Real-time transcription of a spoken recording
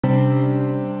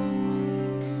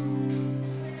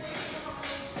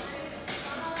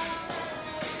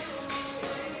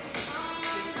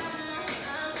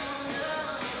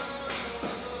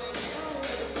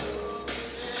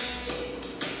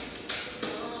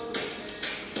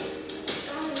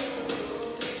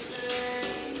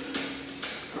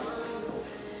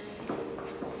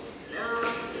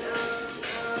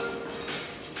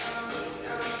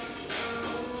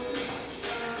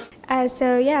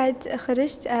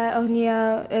خرجت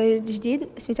أغنية جديد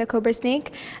اسمها كوبر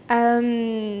سنيك.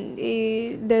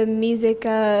 The music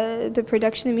the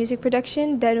music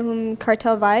production دارهم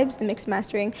Cartel Vibes, the mix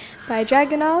mastering by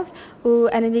Dragonov,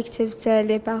 وأنا اللي كتبت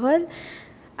les paroles.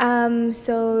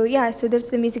 So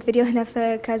درت الميوزك فيديو هنا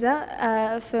في كازا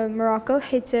في موروكو،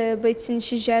 حيت بغيت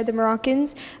نشجع the Moroccans،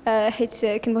 حيت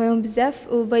كنبغيهم بزاف،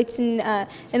 وبغيت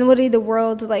نوري the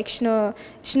world like شنو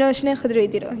يقدروا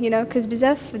يديروا, you know, because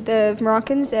بزاف the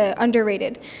Moroccans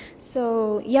underrated.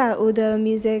 So the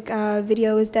music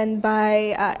video was done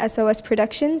by SOS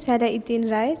Productions, هذا الدين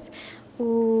رايز.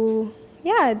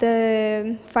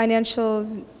 The financial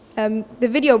the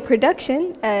video production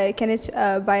كانت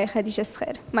by خديجة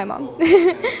صخير, my mom.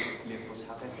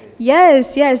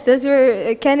 Yes, those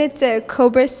were كانت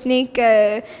cobra snake,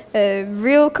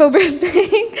 real cobra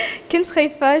snake. كنت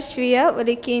خايفة شوية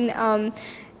ولكن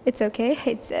it's okay,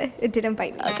 it didn't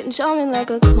bite me. I can show me like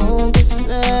a cobra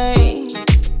snake.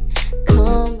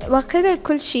 وقيل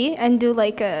كل شيء عنده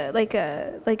like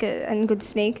a good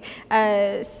snake,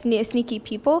 sneaky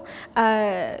people.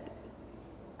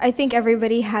 I think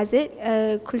everybody has it.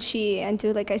 كل شيء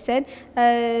عنده, like I said.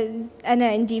 أنا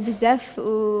عندي بزاف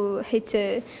وحيت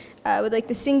with like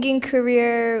the singing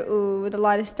career with a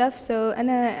lot of stuff. So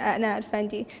أنا عارفة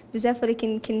عندي بزاف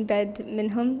ولكن كن بعد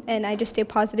منهم, and I just stay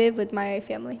positive with my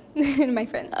family and my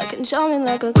friends. I can show me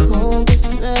like a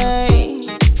compass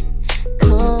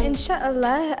إن شاء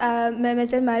الله ما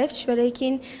زال ما عرفتش,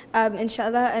 ولكن إن شاء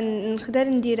الله نقدر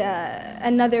ندير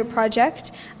another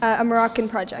project, a Moroccan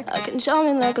project. I can show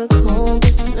me like a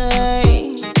compass.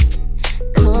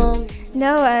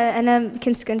 No, أنا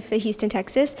كنت سكن في Houston,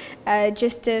 Texas,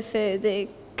 just في the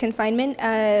confinement.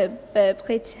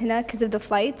 بقيت هنا because of the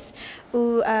flights,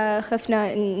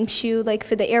 وخفنا نمشيو like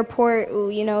في the airport,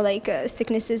 you know, like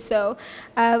sicknesses. So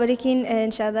ولكن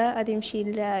إن شاء الله غادي نمشي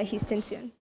ل Houston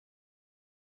soon.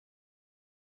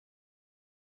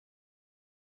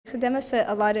 خدامة في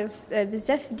a lot of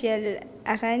بزاف ديال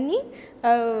الأغاني,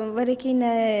 ولكن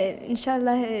إن شاء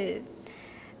الله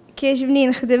كيعجبني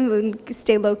نخدم و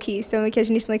stay low key, so ما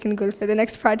كيعجبنيش نقول for the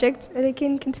next project,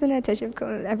 ولكن كنتمنى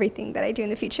تعجبكم everything that I do in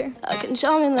the future. I can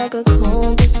show me like a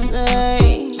compass.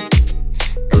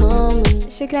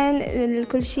 شكرا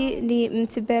لكل شيء اللي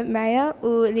متابع معايا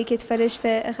واللي كيتفرج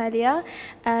في غالية,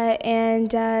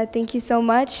 and thank you so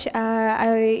much.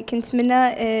 I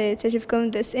كنتمنى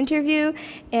تعجبكم this interview,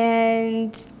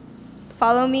 and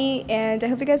follow me, and I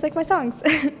hope you guys like my songs.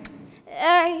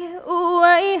 Hey, ooh,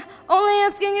 I only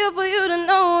asking you for you to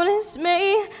notice me.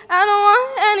 I don't want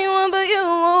anyone but you,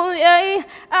 oh, yeah.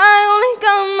 I only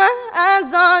got my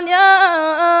eyes on you.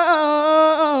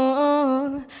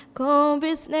 Come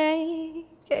be snake,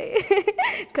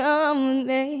 come with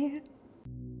me.